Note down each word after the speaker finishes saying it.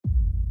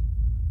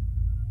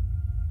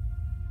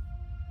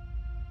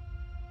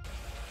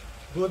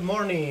Good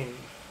morning,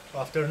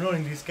 afternoon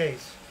in this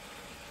case.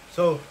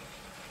 So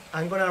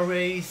I'm gonna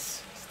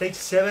race stage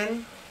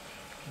 7,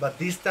 but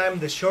this time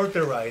the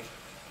shorter ride,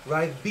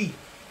 ride B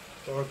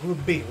or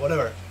group B,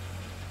 whatever.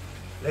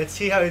 Let's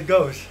see how it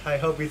goes. I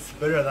hope it's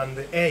better than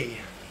the A.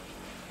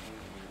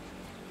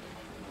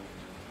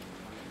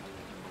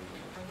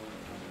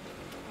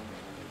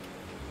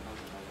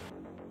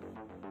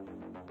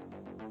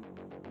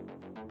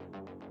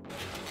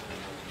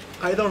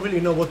 I don't really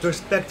know what to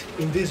expect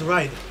in this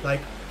ride,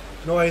 like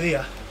no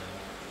idea.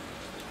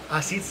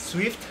 As it's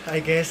Zwift, I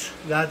guess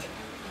that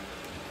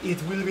it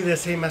will be the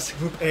same as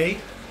Group A.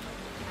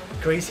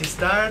 Crazy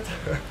start,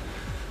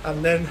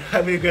 and then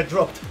I will get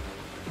dropped.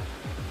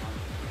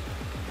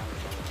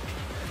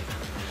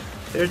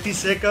 30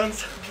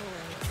 seconds,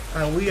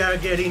 and we are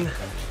getting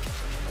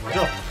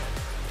dropped.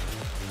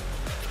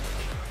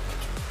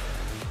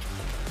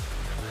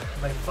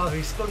 My father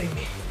is calling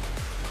me.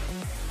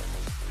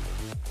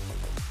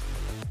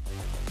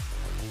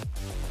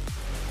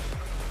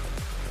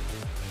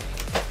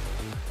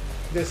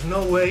 There's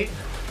no way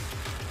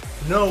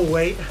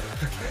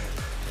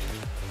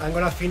I'm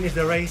gonna finish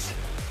the race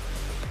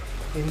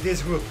in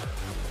this group.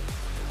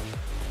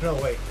 No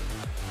way.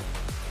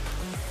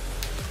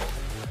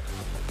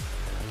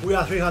 We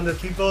are 300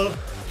 people.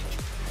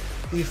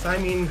 If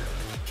I'm in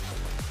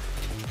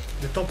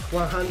the top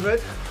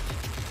 100,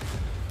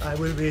 I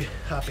will be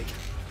happy.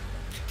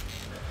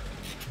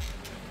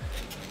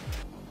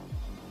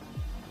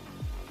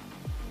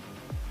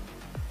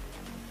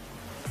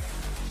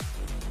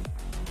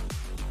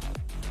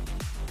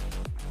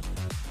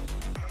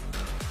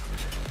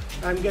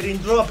 I'm getting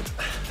dropped.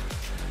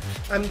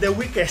 I'm the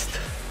weakest.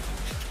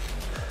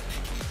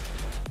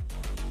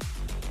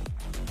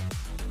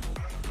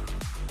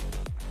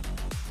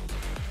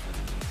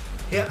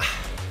 Yeah,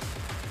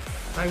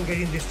 I'm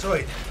getting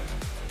destroyed.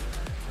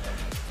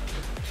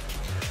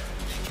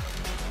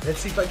 Let's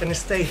see if I can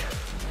stay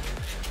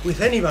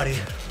with anybody.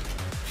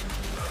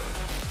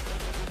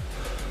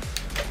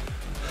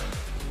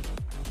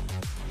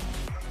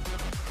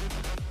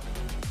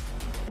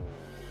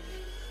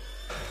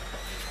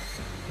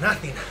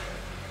 Nothing.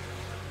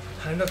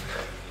 I'm not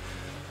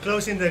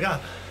closing the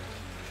gap.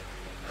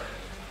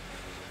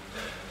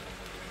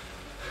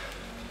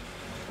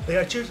 They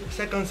are 2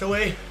 seconds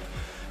away,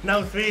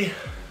 now 3,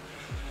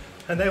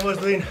 and I was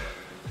doing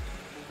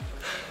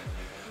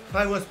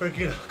 5 watts per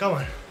kilo. Come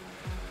on.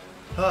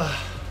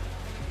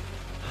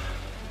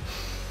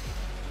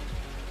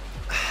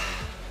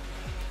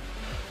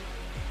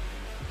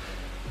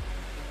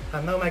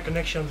 And now my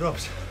connection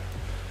drops.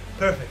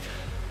 Perfect.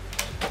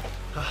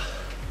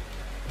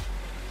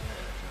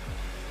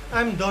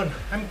 I'm done.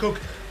 I'm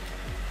cooked.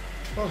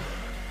 Oh,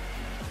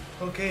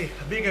 okay,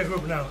 a bigger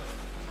group now.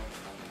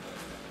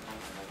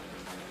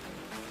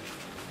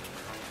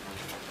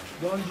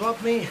 Don't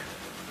drop me.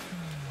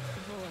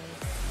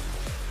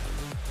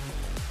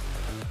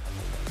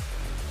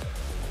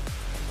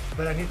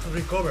 But I need to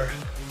recover.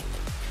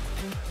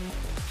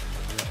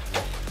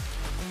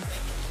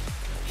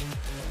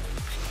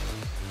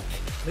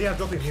 They are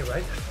dropping here,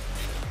 right?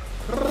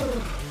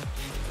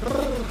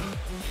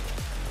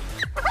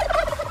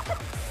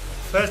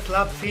 First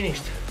lap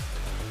finished.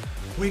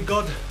 We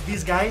got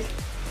these guys,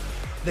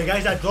 the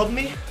guys that dropped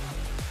me,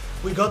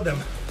 we got them.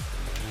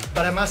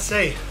 But I must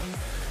say,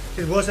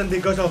 it wasn't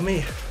because of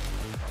me.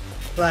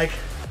 Like,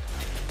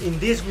 in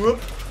this group,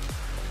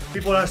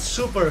 people are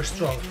super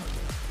strong.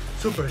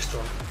 Super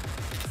strong.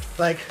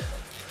 Like,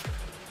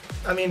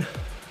 I mean,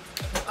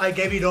 I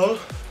gave it all,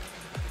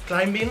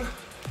 climbing,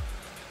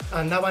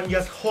 and now I'm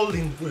just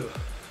holding wheel.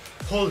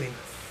 Holding.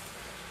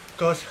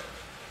 Because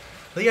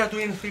they are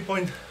doing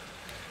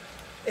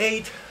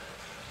 3.8,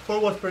 4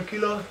 watts per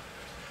kilo,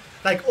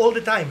 like all the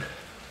time.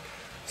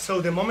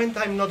 So the moment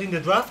I'm not in the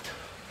draft,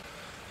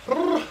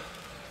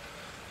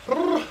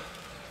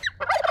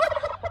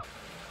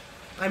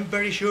 I'm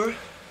very sure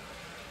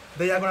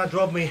they are gonna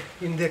drop me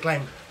in the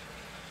climb.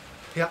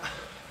 Yeah,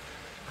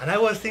 and I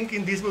was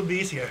thinking this would be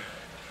easier.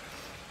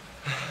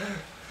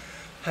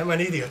 I'm an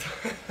idiot.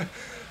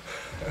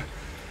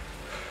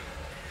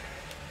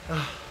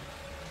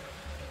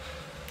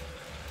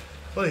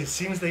 Well, it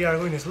seems they are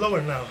going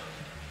slower now.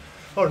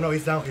 Oh no,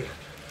 it's downhill.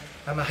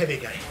 I'm a heavy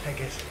guy, I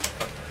guess.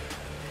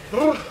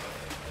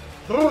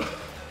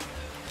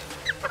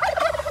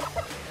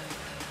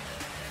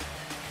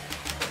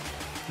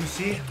 You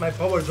see, my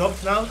power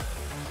drops now,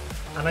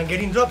 and I'm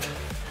getting dropped.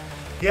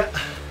 Yeah.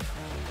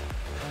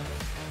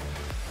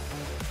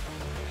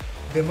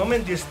 The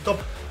moment you stop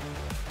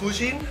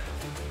pushing,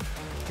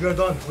 you're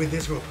done with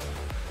this group.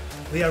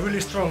 They are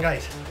really strong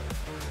guys.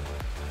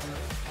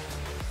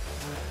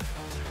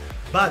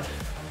 But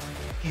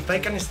if I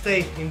can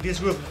stay in this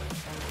group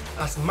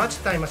as much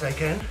time as I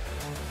can,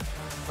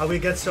 I will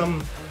get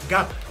some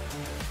gap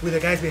with the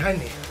guys behind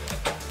me.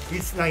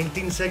 It's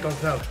 19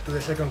 seconds now to the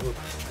second group.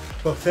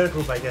 Well, third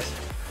group, I guess.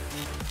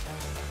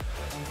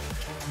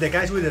 The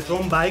guys with the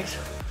strong bikes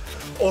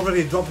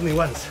already dropped me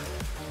once.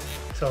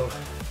 So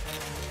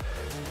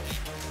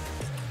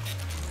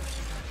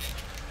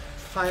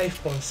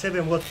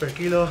 5.7 watts per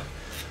kilo,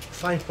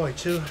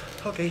 5.2.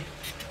 Okay,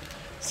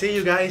 see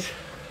you guys.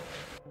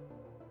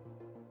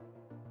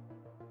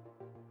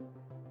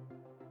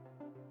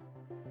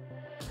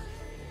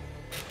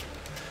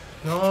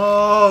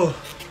 No,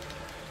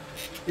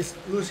 it's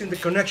losing the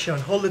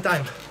connection all the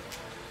time.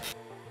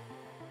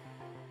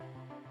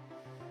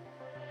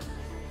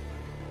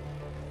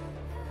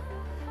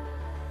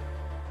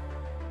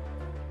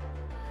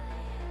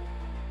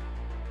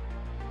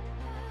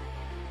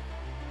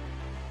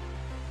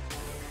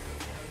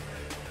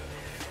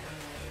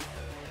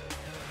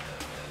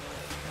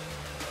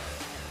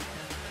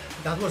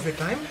 That was the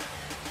time.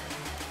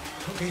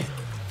 Okay,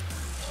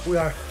 we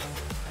are,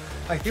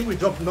 I think we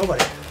dropped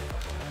nobody.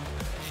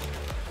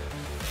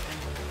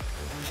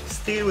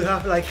 Still we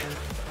have like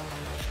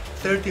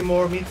 30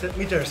 more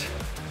meters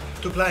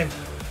to climb.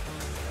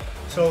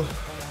 So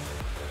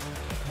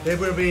there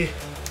will be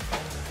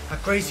a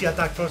crazy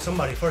attack from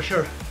somebody for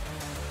sure.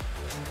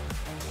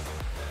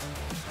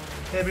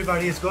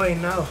 Everybody is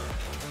going now.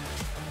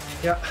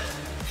 Yeah.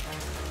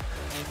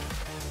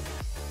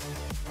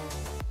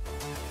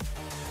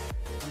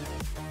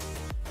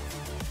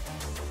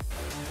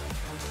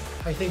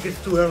 I think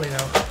it's too early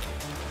now.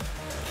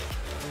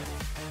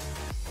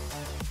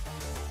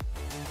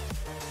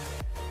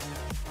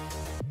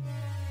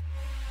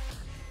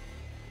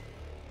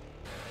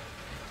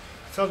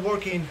 It's not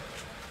working.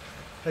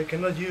 I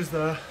cannot use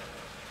the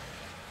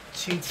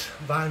cheats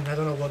band. I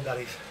don't know what that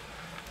is.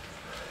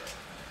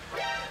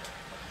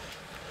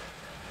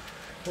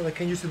 Well, I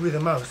can use it with the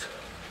mouse.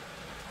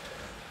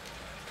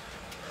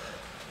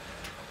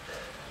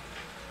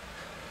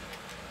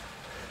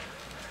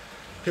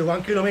 Okay,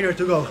 1 kilometer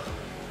to go.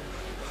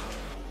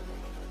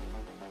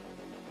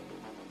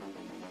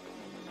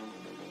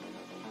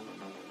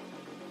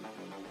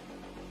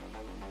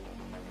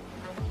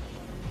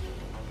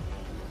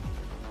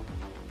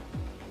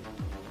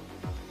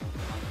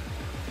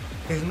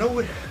 There's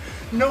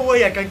no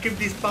way I can keep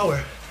this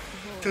power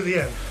to the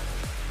end.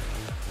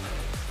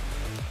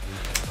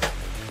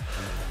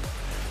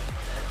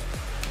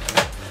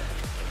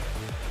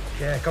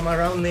 Yeah, come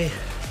around me.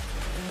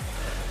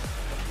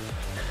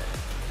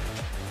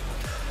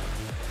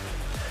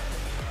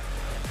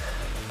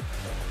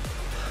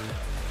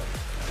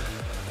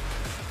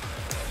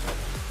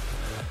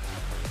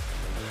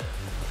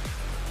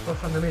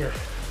 From the mirror.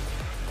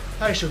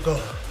 I should go.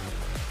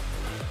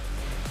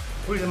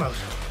 Where's the mouse?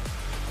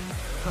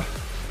 Huh.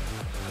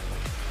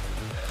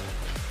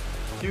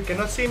 You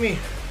cannot see me.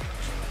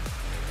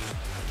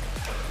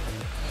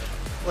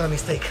 What a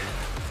mistake.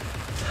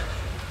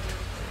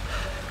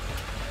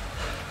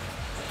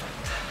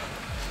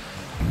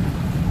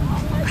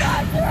 Oh my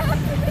God,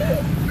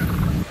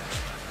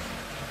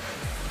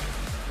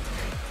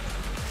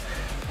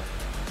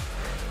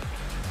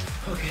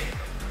 okay.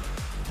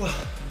 Well,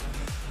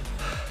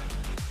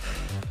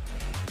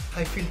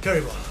 I feel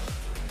terrible.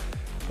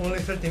 Only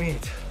 30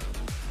 minutes.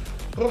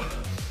 Oh.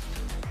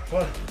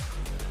 Well,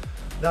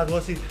 that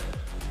was it.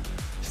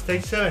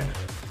 Stage 7.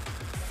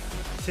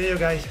 See you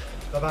guys.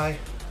 Bye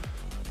bye.